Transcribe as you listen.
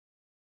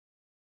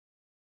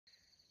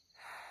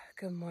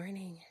Good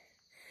morning.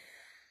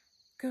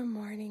 Good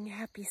morning.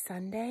 Happy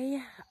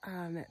Sunday.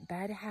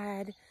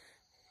 Bedhead,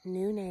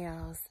 new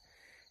nails,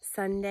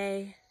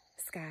 Sunday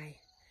sky.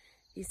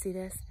 You see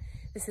this?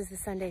 This is the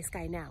Sunday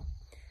sky now.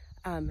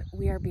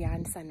 We are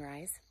beyond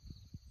sunrise.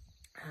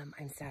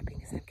 I'm stopping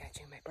because I'm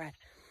catching my breath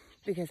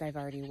because I've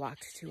already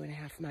walked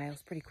 2.5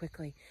 miles pretty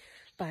quickly.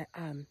 But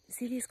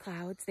see these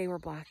clouds? They were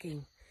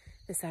blocking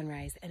the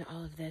sunrise, and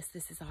all of this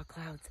is all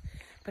clouds.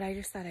 But I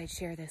just thought I'd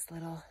share this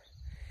little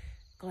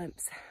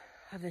glimpse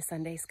of the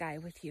Sunday sky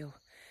with you.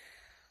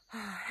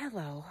 Oh,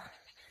 hello.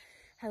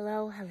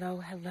 Hello, hello,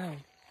 hello.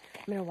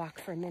 I'm going to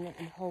walk for a minute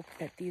and hope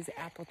that these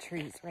apple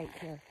trees right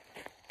here,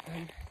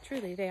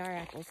 truly they are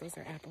apples. Those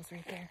are apples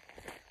right there.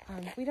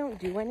 We don't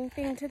do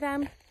anything to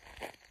them,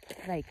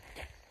 like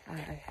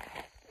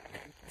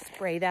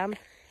spray them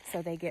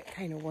so they get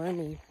kind of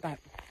wormy, but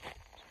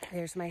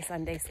there's my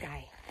Sunday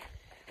sky.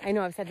 I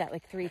know I've said that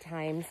like 3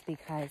 times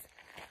because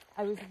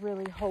I was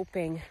really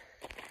hoping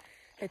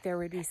that there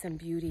would be some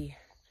beauty.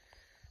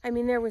 I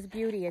mean, there was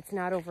beauty. It's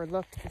not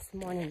overlooked this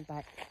morning,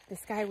 but the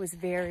sky was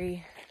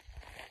very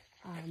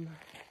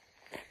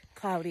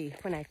cloudy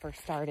when I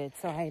first started,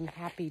 so I'm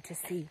happy to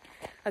see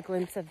a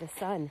glimpse of the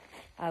sun.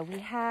 We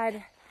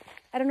had,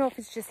 I don't know if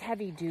it's just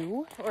heavy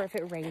dew or if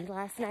it rained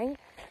last night,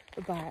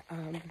 but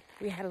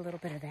we had a little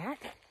bit of that.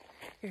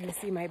 You're going to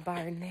see my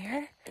barn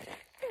there.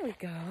 There we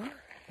go.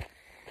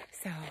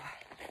 So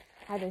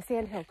the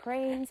sandhill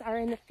cranes are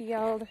in the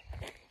field.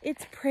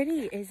 It's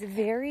pretty. It's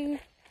very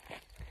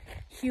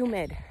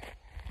humid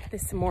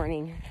this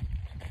morning.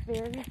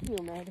 Very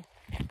humid.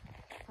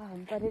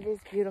 But it is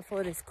beautiful.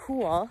 It is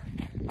cool.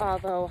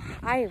 Although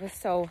I was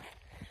so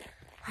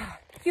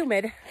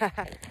humid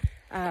that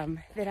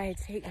I had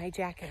to take my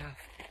jacket off.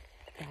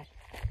 But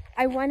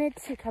I wanted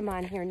to come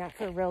on here, not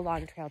for a real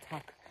long trail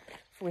talk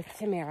with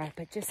Tamara,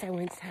 but just I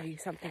wanted to tell you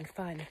something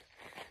fun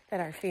that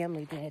our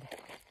family did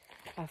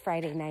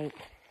Friday night.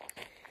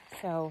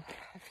 So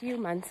a few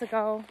months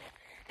ago,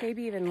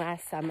 maybe even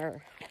last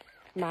summer,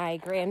 my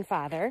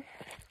grandfather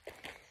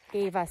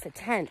gave us a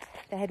tent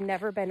that had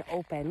never been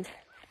opened.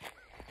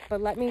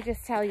 But let me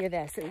just tell you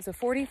this. It was a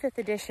 45th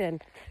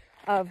edition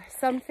of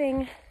some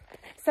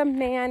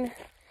man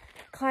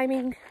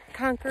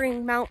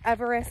conquering Mount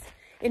Everest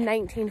in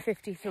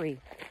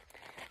 1953.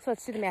 So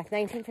let's do the math.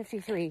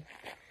 1953,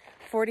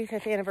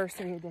 45th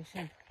anniversary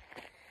edition.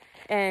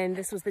 And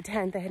this was the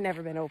tent that had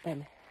never been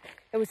opened.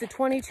 It was a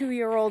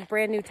 22-year-old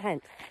brand new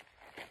tent.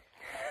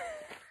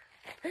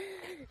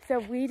 So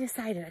we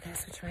decided, I gotta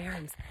switch my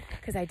arms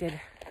because I did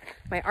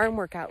my arm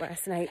workout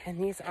last night and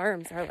these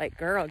arms are like,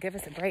 girl, give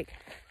us a break.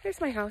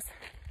 There's my house.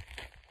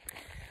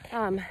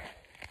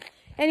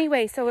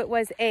 Anyway, so it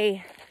was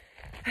a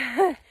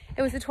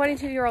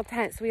 22-year-old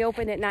tent. So we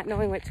opened it not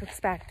knowing what to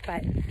expect.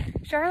 But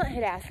Charlotte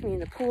had asked me in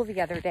the pool the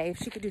other day if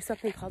she could do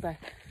something called a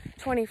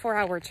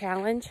 24-hour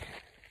challenge.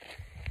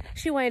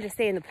 She wanted to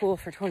stay in the pool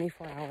for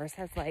 24 hours.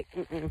 I was like,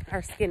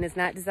 our skin is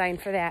not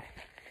designed for that.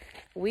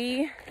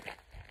 We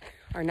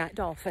are not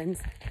dolphins.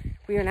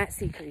 We are not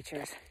sea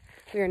creatures.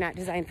 We are not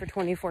designed for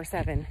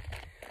 24/7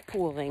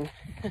 pooling,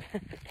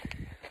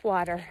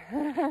 water,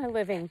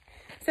 living.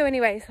 So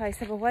anyway, so I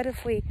said, well, what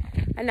if we,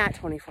 not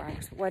 24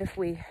 hours, but what if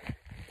we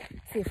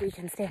see if we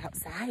can stay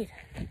outside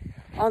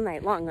all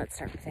night long? Let's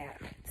start with that.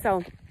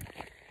 So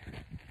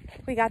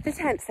we got the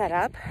tent set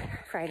up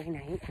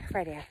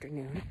Friday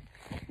afternoon.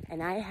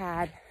 And I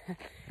had,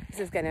 this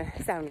is going to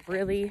sound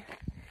really,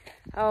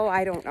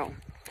 I don't know,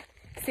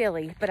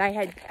 silly, but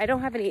I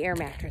don't have any air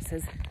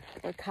mattresses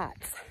or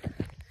cots.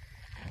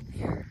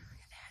 Here,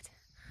 look at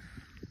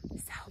that.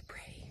 So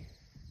pretty.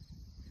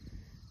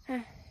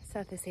 It's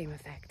not the same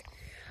effect.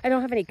 I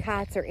don't have any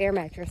cots or air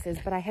mattresses,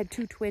 but I had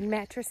 2 twin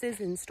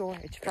mattresses in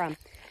storage from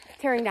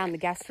tearing down the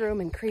guest room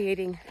and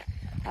creating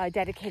a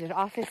dedicated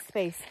office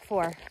space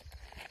for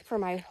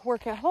my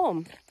work at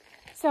home.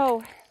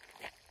 So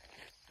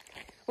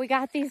we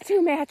got these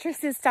 2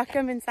 mattresses, stuck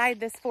them inside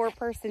this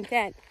 4-person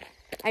tent.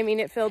 I mean,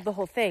 it filled the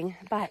whole thing,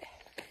 but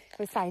it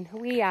was fine.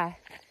 We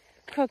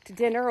cooked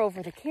dinner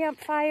over the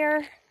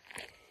campfire.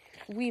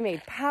 We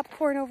made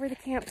popcorn over the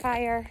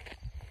campfire.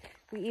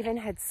 We even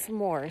had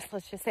s'mores.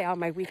 Let's just say all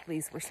my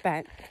weeklies were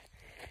spent.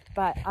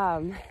 But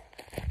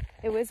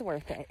it was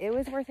worth it. It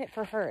was worth it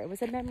for her. It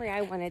was a memory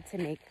I wanted to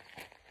make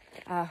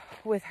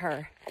with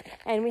her.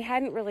 And we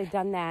hadn't really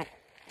done that.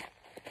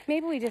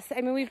 Maybe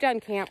we've done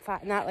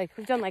campfire,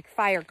 we've done like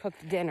fire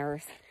cooked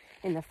dinners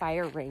in the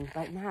fire ring,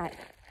 but not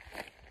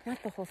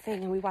the whole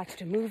thing. And we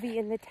watched a movie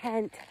in the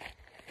tent,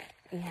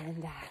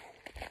 and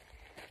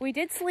we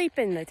did sleep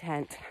in the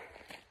tent.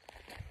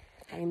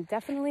 I am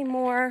definitely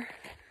more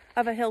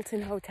of a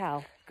Hilton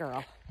hotel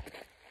girl.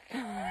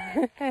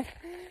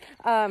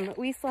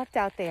 We slept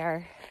out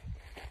there.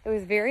 It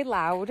was very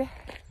loud.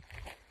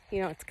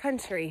 You know, it's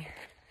country,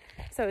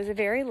 so it was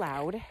very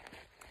loud.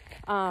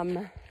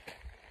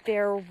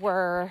 There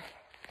were,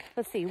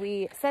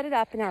 we set it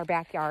up in our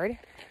backyard.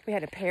 We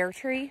had a pear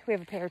tree. We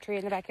have a pear tree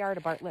in the backyard,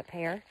 a Bartlett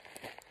pear,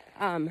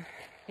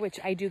 which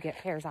I do get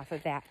pears off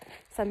of that.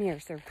 Some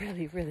years they're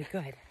really, really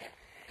good.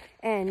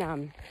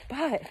 And,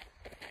 but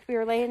we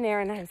were laying there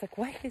and I was like,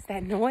 what is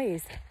that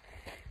noise?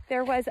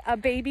 There was a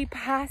baby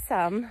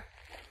possum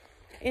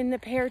in the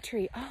pear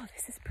tree. Oh,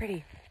 this is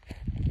pretty.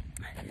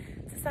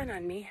 It's the sun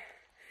on me.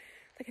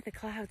 Look at the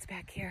clouds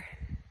back here.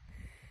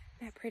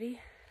 Isn't that pretty?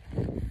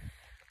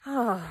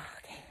 Oh,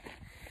 okay.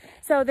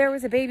 So there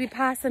was a baby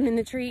possum in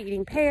the tree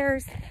eating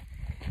pears.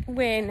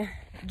 When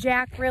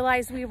Jack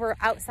realized we were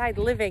outside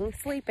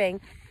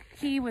sleeping,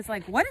 he was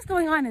like, what is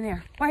going on in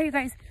there? What are you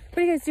guys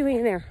doing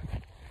in there?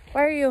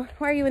 Why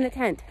are you in the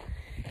tent?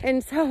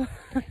 And so,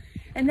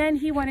 and then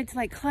he wanted to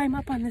like climb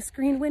up on the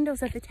screen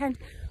windows of the tent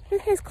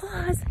with his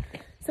claws.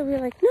 So we were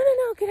like, no,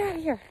 get out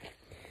of here.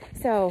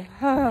 So,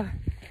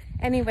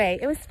 anyway,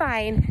 it was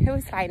fine.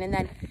 And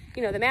then,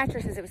 you know, the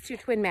mattresses, it was 2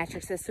 twin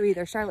mattresses. So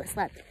either Charlotte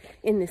slept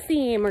in the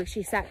seam or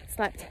she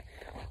slept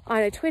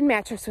on a twin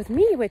mattress with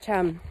me, which,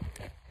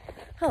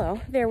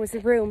 there was a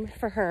room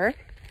for her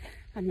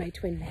on my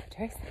twin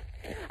mattress.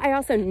 I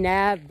also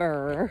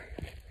never,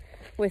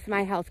 with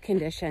my health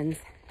conditions,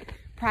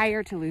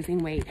 prior to losing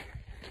weight,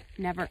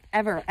 never,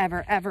 ever,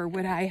 ever, ever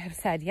would I have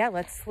said, yeah,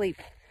 let's sleep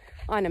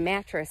on a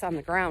mattress on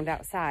the ground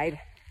outside.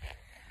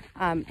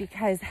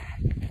 Because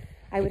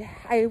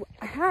I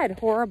had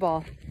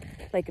horrible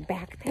like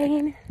back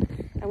pain.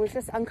 I was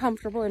just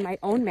uncomfortable in my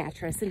own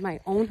mattress, in my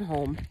own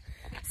home.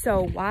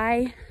 So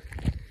why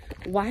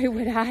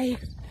would I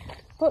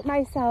put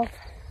myself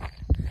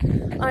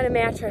on a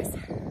mattress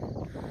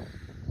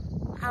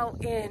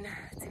out in,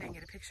 let's see if I can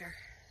get a picture,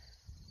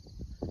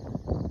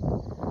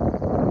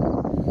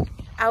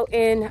 out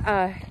in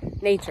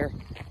nature.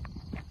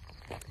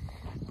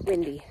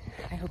 Windy.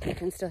 I hope you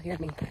can still hear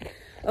me.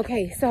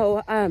 Okay,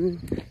 so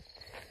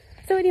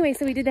anyway,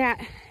 so we did that,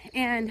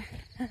 and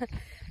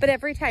but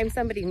every time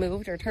somebody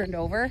moved or turned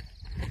over,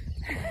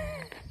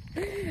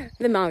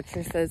 the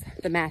mattresses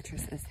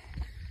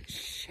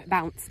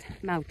bounced.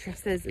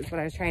 Mattresses is what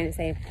I was trying to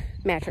say.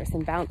 Mattress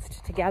and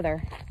bounced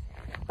together.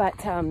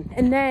 But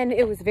and then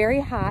it was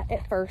very hot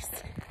at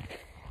first,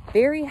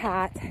 very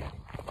hot,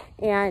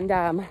 and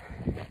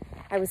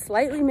I was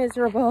slightly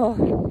miserable.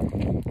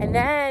 And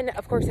then,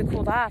 of course, it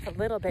cooled off a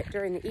little bit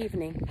during the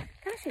evening.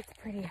 Gosh, it's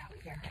pretty out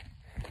here.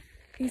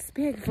 These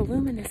big,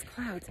 voluminous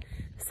clouds.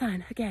 The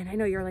sun, again, I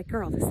know you're like,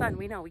 girl, the sun,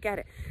 we know, we get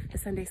it. The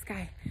Sunday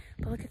sky.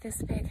 But look at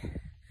this big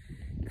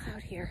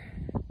cloud here.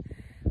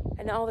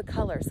 And all the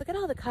colors. Look at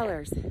all the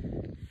colors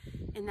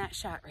in that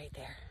shot right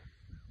there.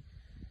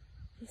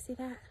 You see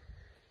that?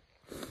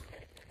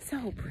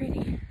 So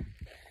pretty.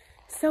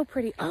 So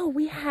pretty. Oh,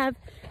 we have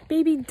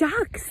baby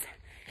ducks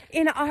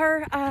in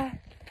our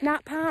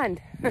not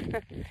pond.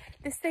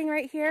 This thing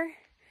right here,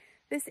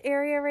 this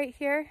area right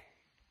here,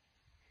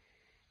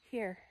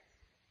 there,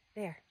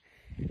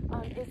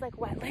 is like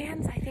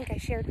wetlands. I think I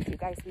shared with you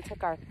guys, we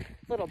took our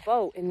little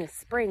boat in the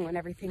spring when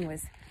everything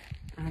was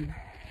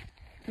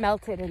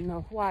melted and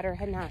the water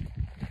had not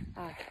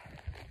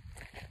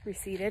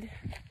receded.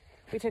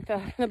 We took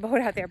the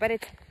boat out there, but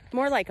it's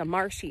more like a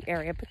marshy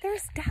area, but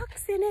there's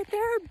ducks in it.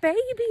 There are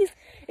babies.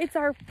 It's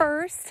our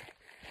first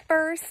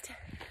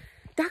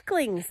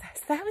ducklings.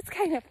 So that was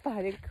kind of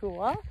fun and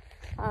cool.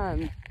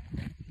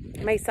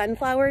 My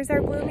sunflowers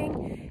are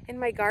blooming in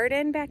my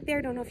garden back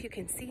there. Don't know if you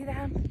can see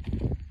them.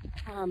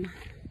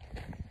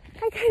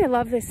 I kind of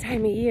love this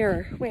time of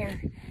year where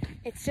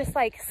it's just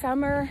like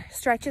summer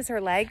stretches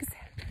her legs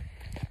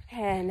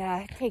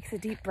and takes a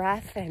deep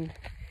breath, and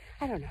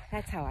I don't know,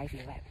 that's how I view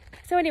it.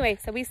 So anyway,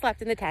 so we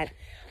slept in the tent,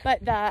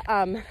 but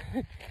the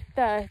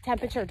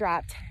temperature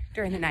dropped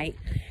during the night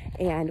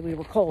and we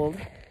were cold,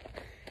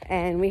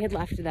 and we had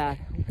left the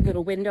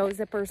little window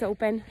zippers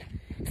open.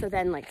 So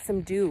then like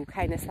some dew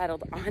kind of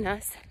settled on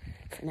us.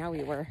 So now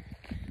we were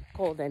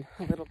cold and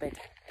a little bit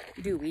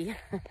dewy.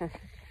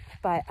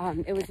 But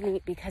it was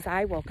neat because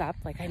I woke up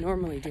like I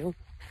normally do,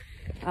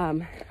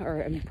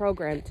 or am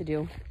programmed to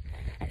do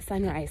at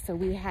sunrise. So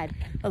we had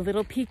a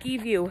little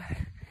peeky view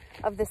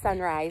of the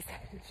sunrise.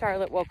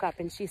 Charlotte woke up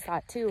and she saw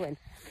it too.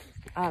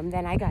 And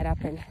then I got up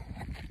and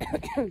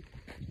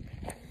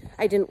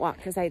I didn't walk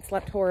because I had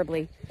slept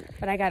horribly,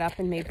 but I got up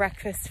and made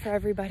breakfast for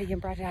everybody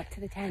and brought it up to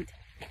the tent.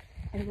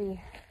 And we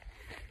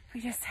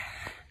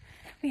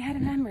had a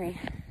memory.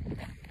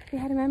 We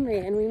had a memory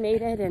and we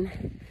made it,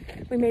 and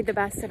we made the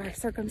best of our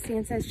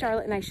circumstances.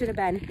 Charlotte and I should have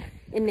been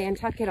in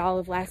Nantucket all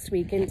of last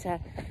week into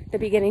the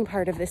beginning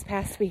part of this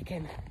past week,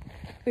 and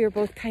we were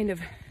both kind of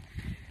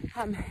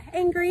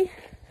angry,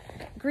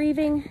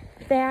 grieving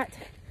that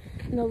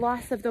and the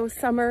loss of those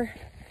summer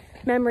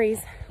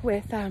memories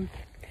with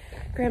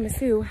Grandma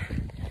Sue.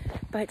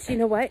 But you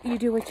know what? You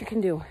do what you can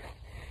do.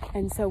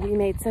 And so we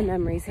made some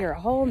memories here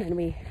at home, and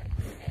we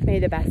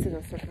made the best of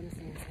those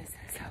circumstances.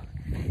 So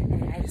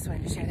anyway, I just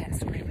wanted to share that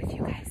story with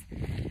you guys.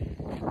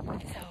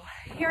 So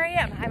here I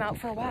am. I'm out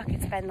for a walk.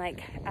 It's been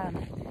like,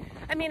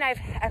 I've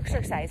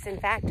exercised. In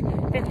fact,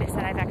 Fitbit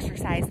said I've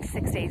exercised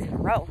 6 days in a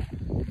row.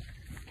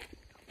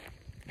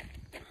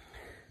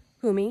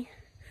 Who, me?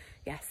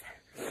 Yes.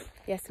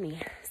 Yes, me.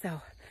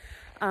 So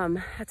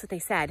that's what they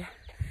said.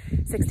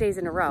 6 days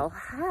in a row.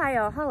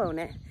 I'll own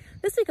it.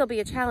 This week will be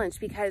a challenge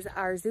because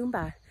our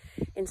Zumba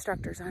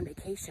instructor's on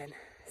vacation.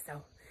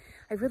 So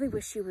I really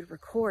wish she would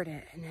record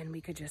it and then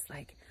we could just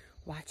like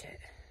watch it.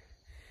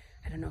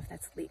 I don't know if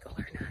that's legal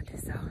or not.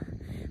 So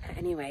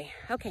anyway,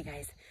 okay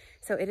guys,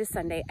 so it is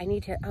Sunday. I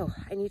need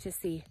to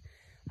see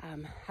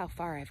how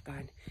far I've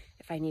gone,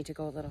 if I need to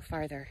go a little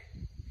farther.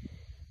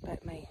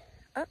 But my,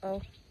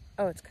 oh,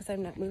 it's because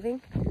I'm not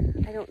moving.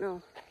 I don't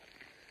know.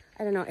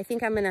 I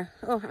think I'm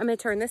gonna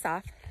turn this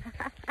off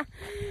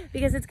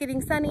because it's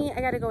getting sunny.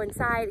 I got to go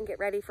inside and get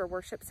ready for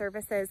worship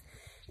services.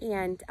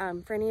 And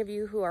for any of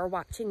you who are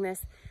watching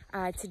this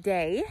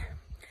today,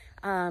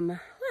 well,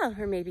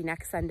 or maybe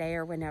next Sunday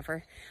or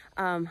whenever,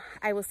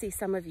 I will see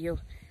some of you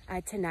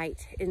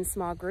tonight in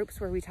small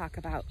groups where we talk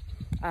about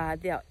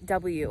the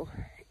W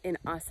in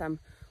awesome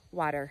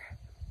water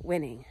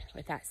winning.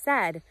 With that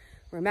said,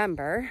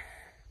 remember,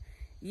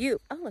 oh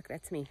look,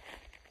 that's me.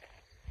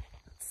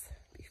 Let's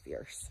be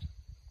fierce.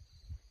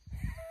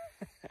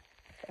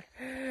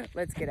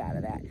 Let's get out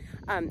of that.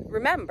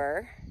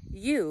 Remember,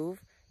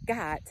 you've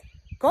got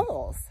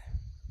goals.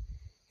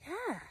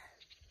 Yeah,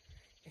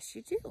 yes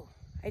you do.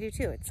 I do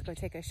too. Let's go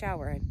take a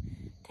shower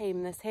and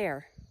tame this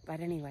hair. But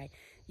anyway,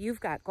 you've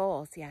got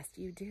goals. Yes,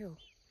 you do.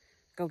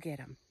 Go get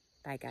them.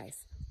 Bye,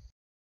 guys.